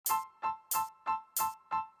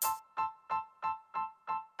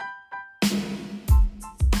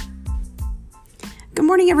Good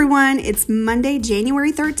morning, everyone. It's Monday,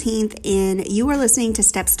 January 13th, and you are listening to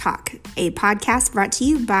Steps Talk, a podcast brought to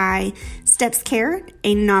you by Steps Care,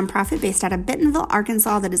 a nonprofit based out of Bentonville,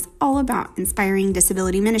 Arkansas, that is all about inspiring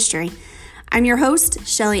disability ministry. I'm your host,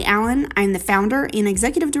 Shelly Allen. I'm the founder and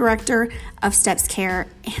executive director of Steps Care,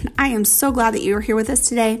 and I am so glad that you are here with us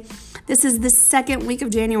today. This is the second week of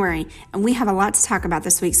January, and we have a lot to talk about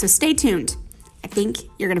this week, so stay tuned. I think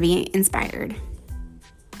you're going to be inspired.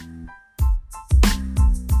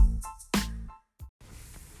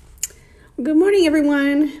 Good morning,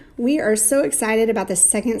 everyone. We are so excited about the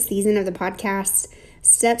second season of the podcast.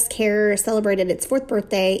 Steps Care celebrated its 4th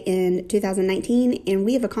birthday in 2019, and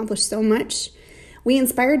we have accomplished so much. We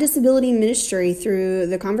inspire disability ministry through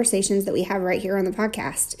the conversations that we have right here on the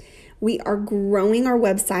podcast. We are growing our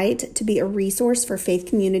website to be a resource for faith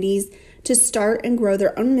communities to start and grow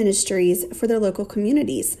their own ministries for their local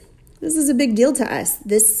communities. This is a big deal to us.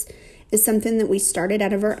 This is something that we started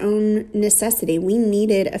out of our own necessity. We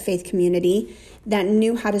needed a faith community that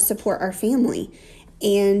knew how to support our family.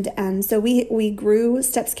 And so we grew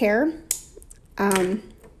Steps Care.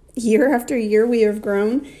 Year after year, we have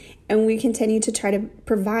grown, and we continue to try to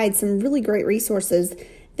provide some really great resources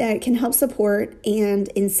that can help support and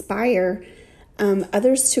inspire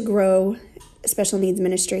others to grow special needs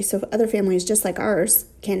ministry. So other families just like ours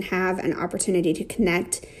can have an opportunity to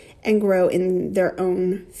connect and grow in their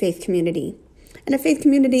own faith community. And a faith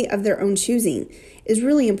community of their own choosing is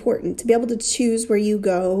really important. To be able to choose where you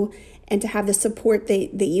go and to have the support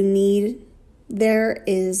that you need there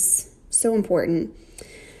is so important.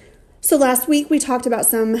 So last week we talked about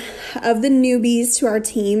some of the newbies to our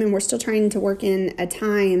team, and we're still trying to work in a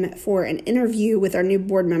time for an interview with our new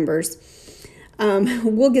board members.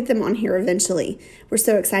 We'll get them on here eventually. We're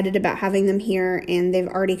so excited about having them here, and they've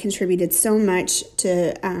already contributed so much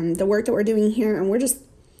to the work that we're doing here, and we're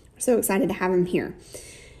so excited to have them here.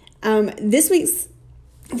 This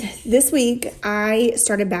week, I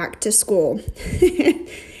started back to school.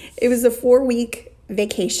 It was a 4-week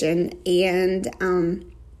vacation, and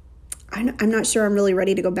I'm not sure I'm really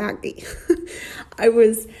ready to go back. I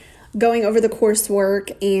was going over the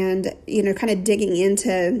coursework and, kind of digging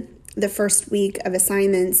into the first week of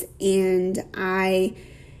assignments, and I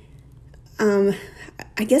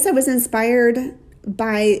guess I was inspired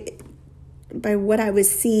by what I was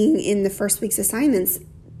seeing in the first week's assignments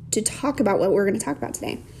to talk about what we're going to talk about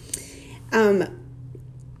today.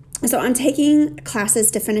 So I'm taking classes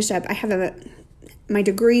to finish up. I have my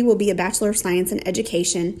degree will be a Bachelor of Science in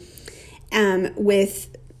Education,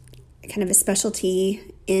 with kind of a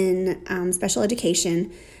specialty in special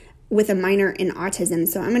education, with a minor in autism.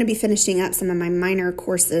 So I'm going to be finishing up some of my minor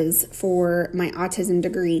courses for my autism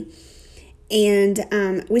degree. And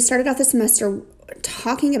we started out the semester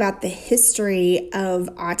talking about the history of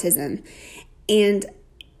autism. And,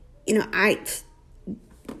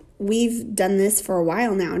 we've done this for a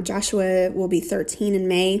while now. Joshua will be 13 in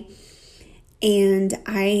May. And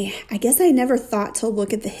I guess I never thought to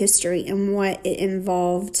look at the history and what it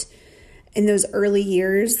involved in those early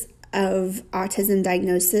years of autism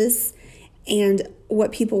diagnosis and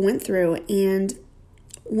what people went through. And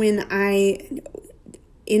when I'm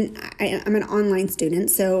an online student,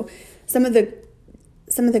 so some of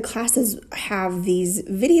the classes have these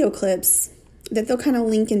video clips that they'll kind of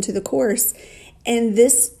link into the course. And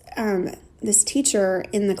this teacher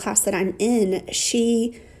in the class that I'm in,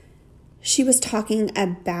 she was talking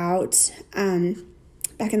about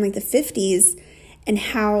back in like the 50s and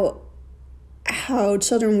how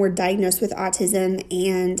children were diagnosed with autism,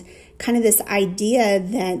 and kind of this idea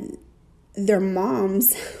that their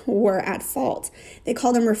moms were at fault. They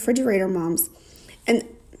called them refrigerator moms. And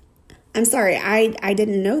I'm sorry, I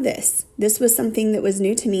didn't know this. This was something that was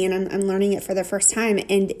new to me, and I'm learning it for the first time.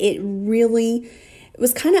 And it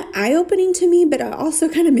was kind of eye-opening to me, but it also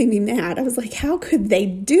kind of made me mad. I was like, how could they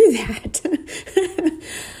do that?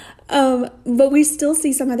 But we still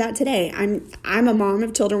see some of that today. I'm a mom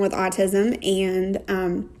of children with autism,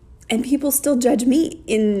 and people still judge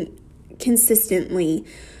me consistently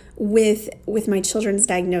with my children's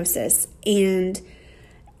diagnosis. And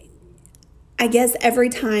I guess every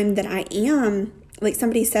time that I am, like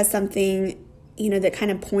somebody says something, that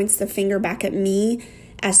kind of points the finger back at me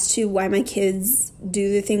as to why my kids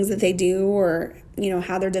do the things that they do, or,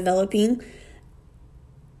 how they're developing,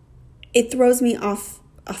 it throws me off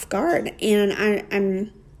guard.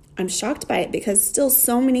 And I'm shocked by it, because still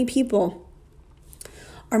so many people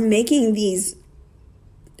are making these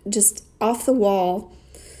just off the wall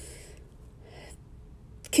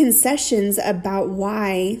concessions about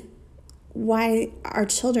why our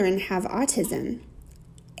children have autism.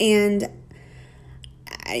 And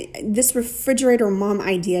this refrigerator mom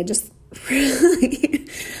idea just really,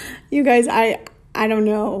 you guys, I don't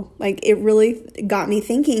know, like it really got me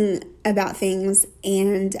thinking about things,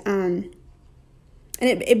 and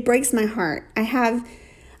it breaks my heart.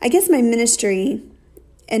 I guess my ministry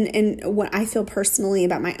and what I feel personally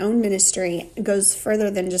about my own ministry goes further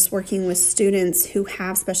than just working with students who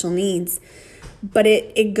have special needs, but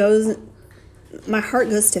my heart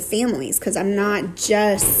goes to families, because I'm not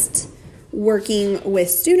just working with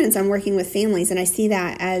students, I'm working with families, and I see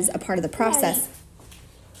that as a part of the process.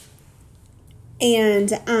 And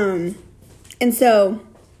so,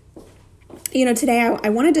 today I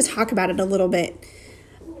wanted to talk about it a little bit.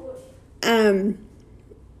 In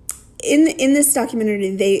this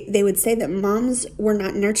documentary, they would say that moms were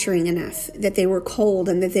not nurturing enough, that they were cold,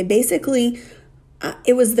 and that they basically,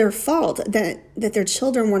 it was their fault that their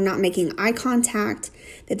children were not making eye contact,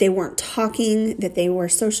 that they weren't talking, that they were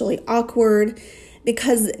socially awkward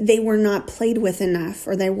because they were not played with enough,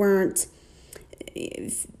 or they weren't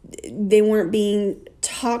being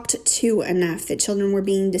talked to enough, that children were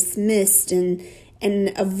being dismissed and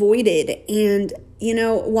avoided. And,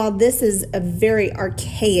 while this is a very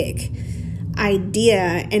archaic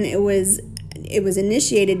idea, and it was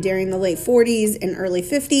initiated during the late 40s and early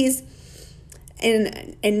 50s, and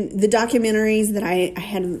the documentaries that I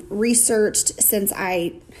had researched since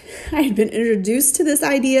I had been introduced to this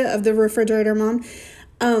idea of the refrigerator mom,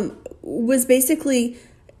 was basically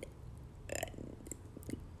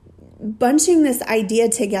bunching this idea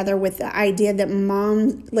together with the idea that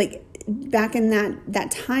mom, like back in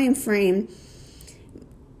that time frame,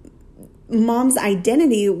 mom's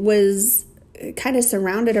identity was kind of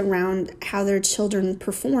surrounded around how their children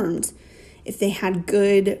performed. If they had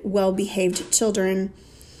good, well-behaved children,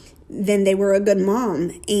 then they were a good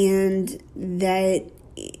mom. And that,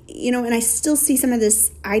 and I still see some of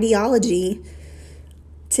this ideology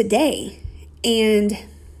today. And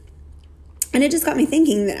it just got me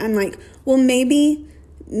thinking that I'm like, well, maybe,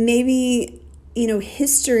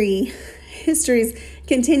 history's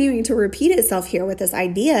continuing to repeat itself here with this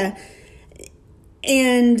idea.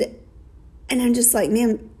 And I'm just like,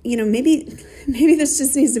 man, maybe this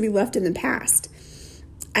just needs to be left in the past.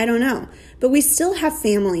 I don't know. But we still have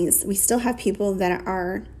families. We still have people that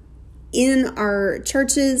are in our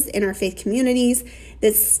churches, in our faith communities,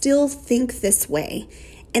 that still think this way.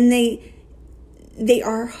 And they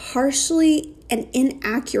are harshly and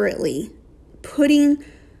inaccurately putting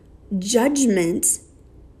judgment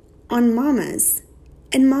on mamas.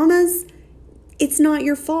 And mamas, it's not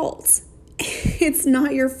your fault. It's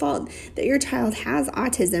not your fault that your child has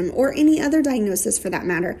autism, or any other diagnosis for that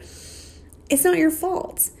matter. It's not your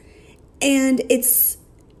fault. And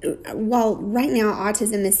while right now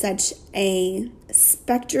autism is such a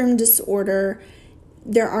spectrum disorder,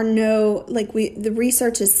 there are the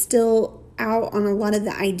research is still out on a lot of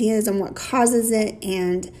the ideas on what causes it,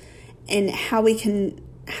 and how we can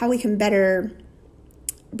better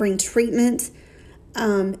bring treatment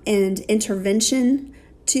and intervention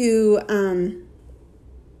to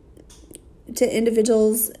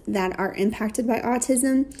individuals that are impacted by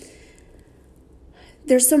autism.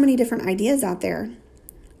 There's so many different ideas out there,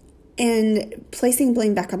 and placing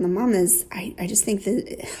blame back on the mamas, I just think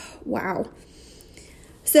that, wow.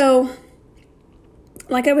 So,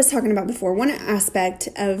 like I was talking about before, one aspect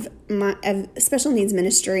of special needs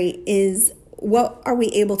ministry is, what are we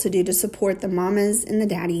able to do to support the mamas and the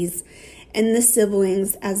daddies and the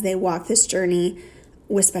siblings as they walk this journey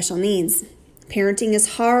with special needs. Parenting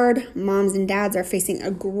is hard. Moms and dads are facing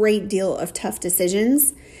a great deal of tough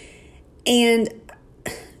decisions, and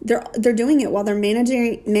they're doing it while they're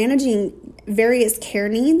managing various care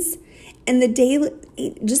needs and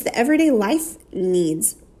the everyday life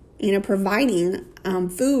needs. Providing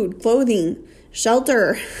food, clothing,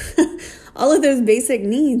 shelter, all of those basic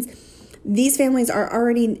needs. These families are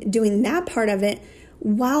already doing that part of it,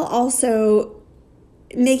 while also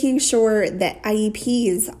making sure that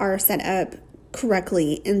IEPs are set up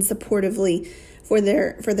correctly and supportively for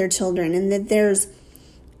their children, and that there's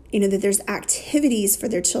activities for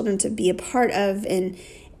their children to be a part of, and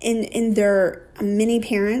their many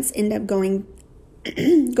parents end up going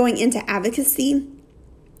into advocacy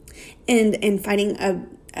and fighting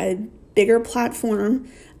a bigger platform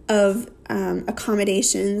of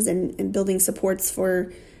accommodations and building supports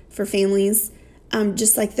for families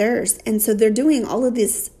just like theirs. And so they're doing all of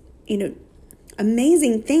this,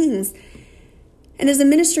 amazing things. And as a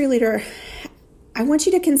ministry leader, I want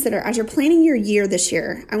you to consider, as you're planning your year this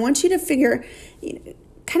year, I want you to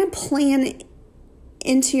kind of plan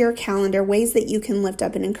into your calendar ways that you can lift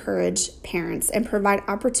up and encourage parents and provide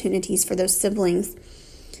opportunities for those siblings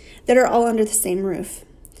that are all under the same roof.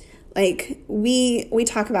 Like we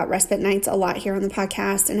talk about respite nights a lot here on the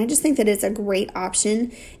podcast, and I just think that it's a great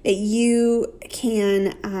option that you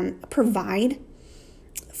can provide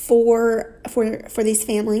for these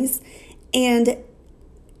families. And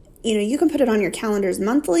you can put it on your calendars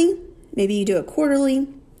monthly. Maybe you do it quarterly.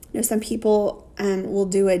 Some people will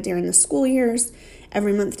do it during the school years.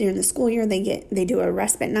 Every month during the school year, they do a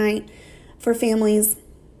respite night for families.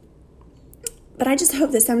 But I just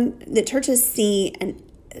hope that churches see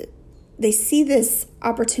this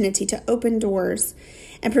opportunity to open doors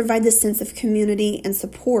and provide this sense of community and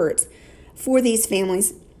support for these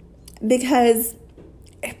families, because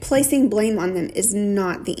placing blame on them is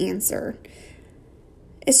not the answer.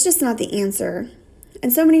 It's just not the answer.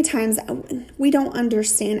 And so many times we don't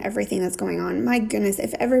understand everything that's going on. My goodness,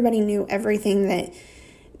 if everybody knew everything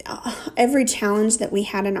every challenge that we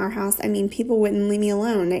had in our house, people wouldn't leave me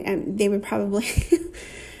alone. They would probably,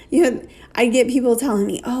 I get people telling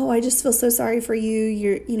me, "Oh, I just feel so sorry for you.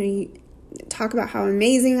 You talk about how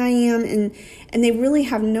amazing I am," and they really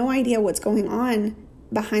have no idea what's going on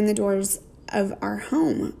behind the doors of our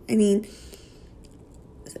home.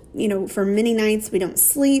 For many nights we don't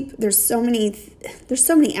sleep. There's so many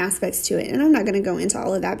aspects to it, and I'm not going to go into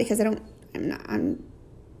all of that because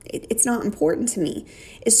it's not important to me.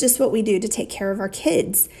 It's just what we do to take care of our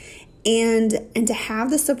kids, and to have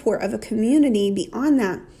the support of a community beyond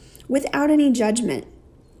that, without any judgment,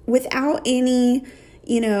 without any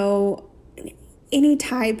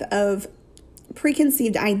type of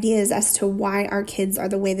preconceived ideas as to why our kids are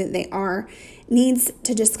the way that they are, needs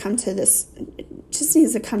to come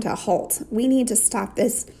to a halt. We need to stop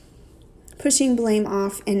this pushing blame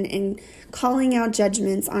off and calling out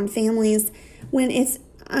judgments on families when it's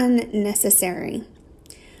unnecessary.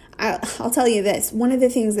 I'll tell you this. One of the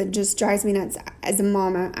things that just drives me nuts as a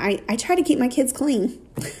mama, I try to keep my kids clean.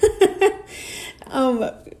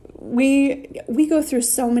 We go through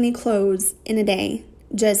so many clothes in a day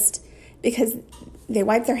just because they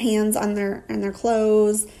wipe their hands on their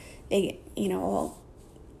clothes.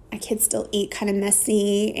 My kids still eat kind of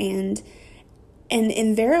messy, and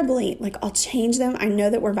invariably, I'll change them. I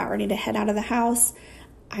know that we're about ready to head out of the house.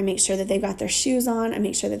 I make sure that they've got their shoes on. I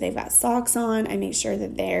make sure that they've got socks on. I make sure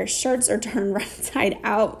that their shirts are turned right side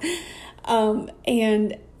out. And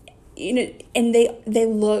they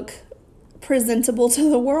look presentable to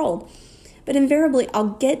the world. But invariably, I'll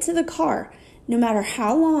get to the car, no matter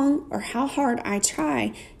how long or how hard I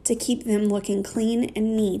try to keep them looking clean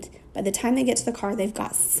and neat. By the time they get to the car, they've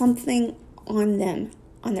got something on them,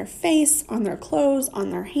 on their face, on their clothes, on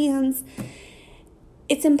their hands.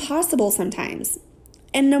 It's impossible sometimes.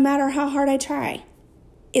 And no matter how hard I try,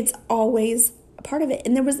 it's always a part of it.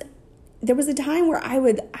 And there was a time where I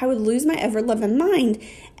would lose my ever-loving mind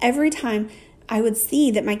every time I would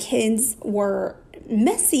see that my kids were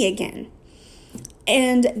messy again,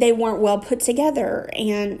 and they weren't well put together,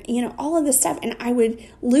 and all of this stuff. And I would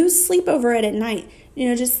lose sleep over it at night,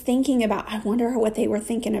 just thinking about, I wonder what they were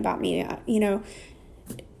thinking about me.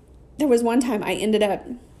 There was one time I ended up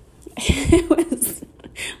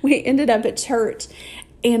we ended up at church,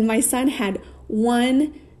 and my son had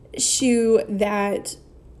one shoe that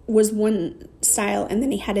was one style, and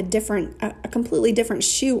then he had a completely different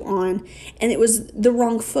shoe on, and it was the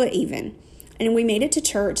wrong foot even. And we made it to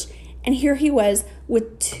church, and here he was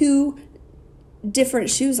with two different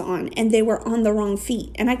shoes on, and they were on the wrong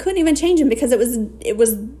feet, and I couldn't even change them because it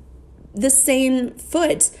was the same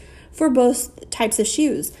foot for both types of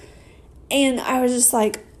shoes. And I was just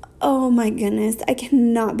like, oh my goodness, I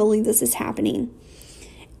cannot believe this is happening.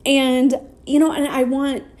 And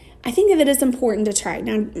I think that it is important to try.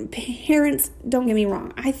 Now, parents, don't get me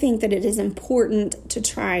wrong. I think that it is important to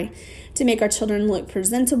try to make our children look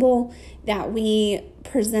presentable, that we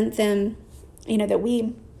present them, that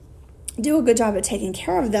we do a good job of taking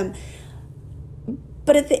care of them.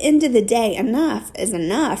 But at the end of the day, enough is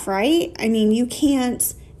enough, right? You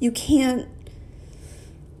can't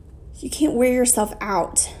wear yourself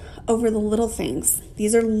out over the little things.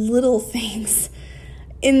 These are little things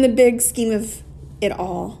in the big scheme of it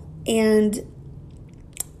all. And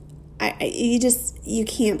you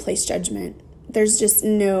can't place judgment. There's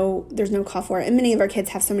no call for it. And many of our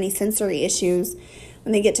kids have so many sensory issues.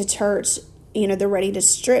 When they get to church, they're ready to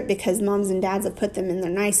strip because moms and dads have put them in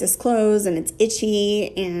their nicest clothes, and it's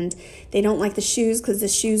itchy, and they don't like the shoes because the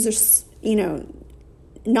shoes are,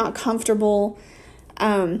 not comfortable.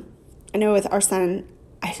 I know with our son,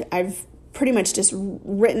 I've pretty much just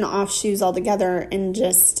written off shoes altogether and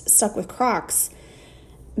just stuck with Crocs,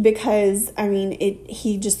 because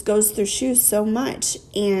he just goes through shoes so much,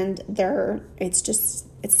 and it's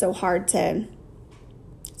so hard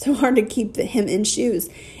so hard to keep him in shoes.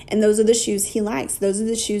 And those are the shoes he likes. Those are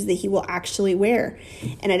the shoes that he will actually wear.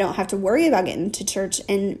 And I don't have to worry about getting to church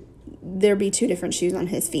and there be 2 different shoes on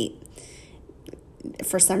his feet.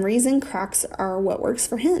 For some reason, Crocs are what works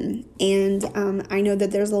for him. And I know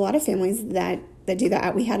that there's a lot of families that do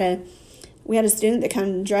that. We had a student that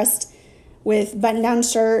came dressed with button-down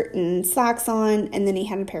shirt and slacks on, and then he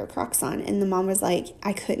had a pair of Crocs on. And the mom was like,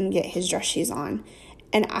 I couldn't get his dress shoes on.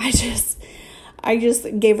 And I just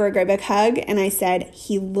gave her a great big hug, and I said,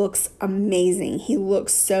 he looks amazing. He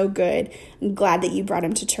looks so good. I'm glad that you brought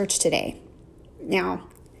him to church today. Now,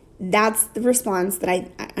 that's the response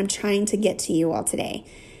that I'm trying to get to you all today.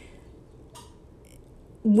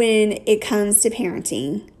 When it comes to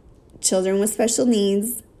parenting, children with special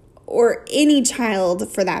needs, or any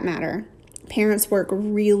child for that matter, parents work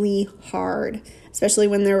really hard, especially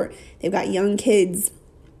when they've got young kids.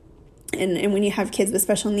 And when you have kids with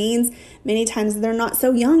special needs, many times they're not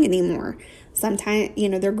so young anymore. Sometimes,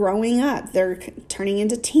 they're growing up, they're turning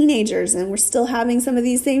into teenagers, and we're still having some of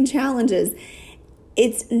these same challenges.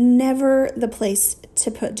 It's never the place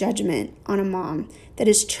to put judgment on a mom that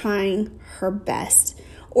is trying her best,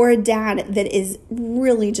 or a dad that is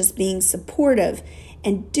really just being supportive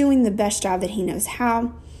and doing the best job that he knows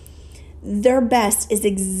how. Their best is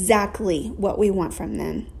exactly what we want from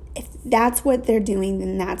them. If that's what they're doing,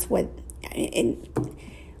 then that's what, and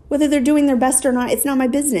whether they're doing their best or not, it's not my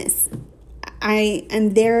business. I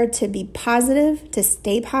am there to be positive, to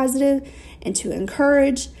stay positive, and to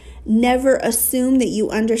encourage. Never assume that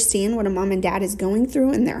you understand what a mom and dad is going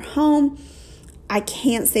through in their home. I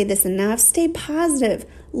can't say this enough. Stay positive.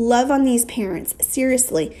 Love on these parents.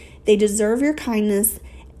 Seriously, they deserve your kindness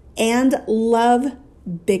and love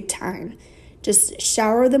big time. Just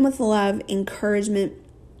shower them with love, encouragement.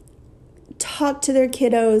 Talk to their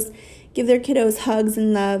kiddos. Give their kiddos hugs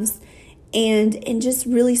and loves. And just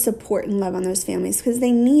really support and love on those families because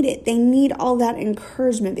they need it. They need all that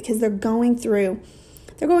encouragement because they're going through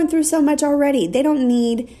so much already. They don't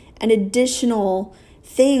need an additional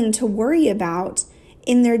thing to worry about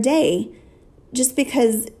in their day just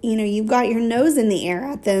because, you've got your nose in the air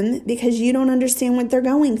at them because you don't understand what they're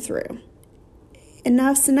going through.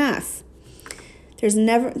 Enough's enough. This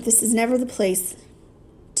is never the place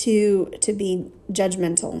to be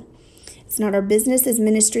judgmental. It's not our business as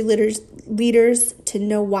ministry leaders to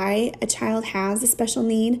know why a child has a special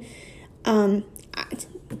need. I'm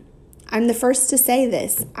the first to say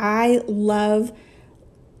this. I love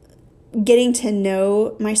getting to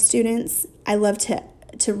know my students. I love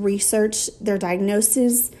to research their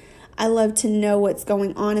diagnoses. I love to know what's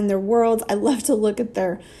going on in their world. I love to look at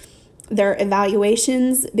their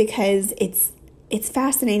evaluations because it's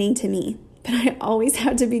fascinating to me. But I always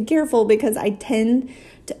have to be careful because I tend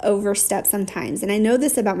to overstep sometimes. And I know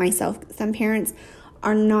this about myself. Some parents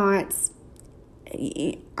are not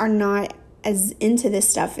as into this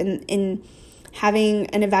stuff, in having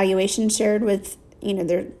an evaluation shared with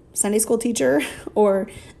their Sunday school teacher or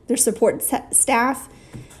their support staff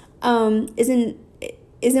isn't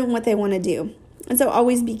what they want to do. And so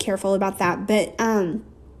always be careful about that. But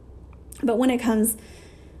when it comes,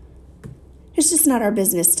 it's just not our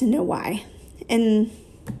business to know why. And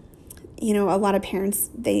a lot of parents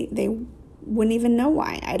they wouldn't even know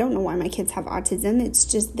why. I don't know why my kids have autism. It's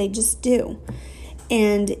just they just do.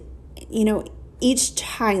 And each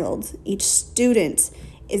child, each student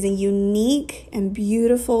is a unique and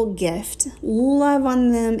beautiful gift. Love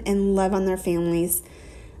on them and love on their families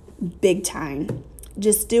big time.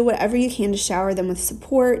 Just do whatever you can to shower them with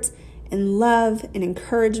support and love and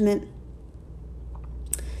encouragement.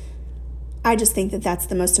 I just think that that's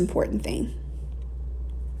the most important thing.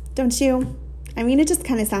 Don't you? I mean, it just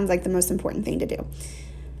kind of sounds like the most important thing to do.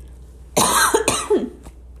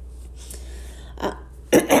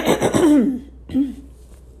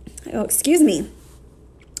 Oh, excuse me.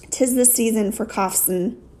 'Tis the season for coughs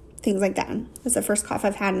and things like that. That's the first cough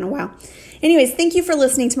I've had in a while. Anyways, thank you for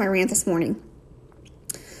listening to my rant this morning.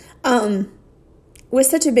 With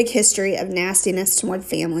such a big history of nastiness toward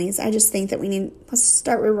families, I just think that let's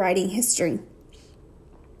start rewriting history.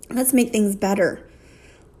 Let's make things better.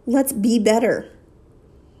 Let's be better.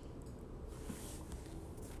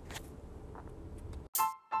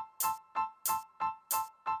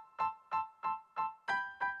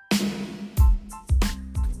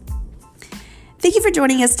 Thank you for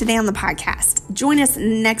joining us today on the podcast. Join us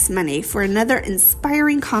next Monday for another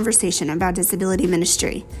inspiring conversation about disability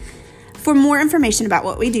ministry. For more information about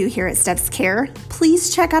what we do here at Steps Care,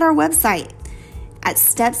 please check out our website at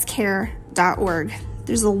stepscare.org.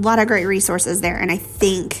 There's a lot of great resources there, and I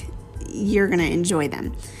think you're going to enjoy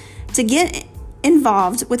them. To get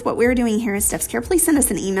involved with what we're doing here at Steps Care, please send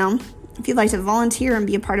us an email. If you'd like to volunteer and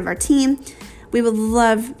be a part of our team, we would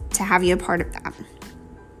love to have you a part of that.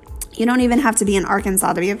 You don't even have to be in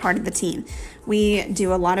Arkansas to be a part of the team. We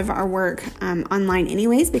do a lot of our work online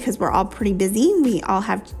anyways because we're all pretty busy. We all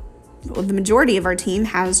have, well, the majority of our team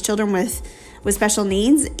has children with special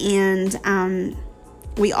needs, and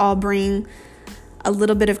we all bring a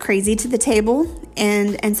little bit of crazy to the table.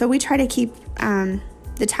 And so we try to keep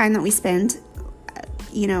the time that we spend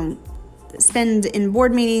in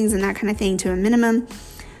board meetings and that kind of thing to a minimum.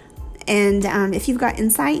 And if you've got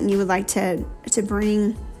insight and you would like to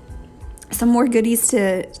bring some more goodies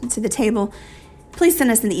to the table, please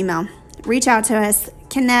send us an email. Reach out to us,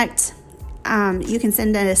 connect. You can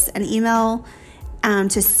send us an email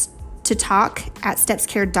to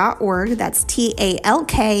talk@stepscare.org. That's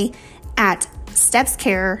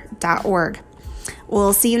TALK@stepscare.org.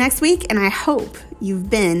 We'll see you next week, and I hope you've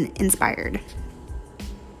been inspired.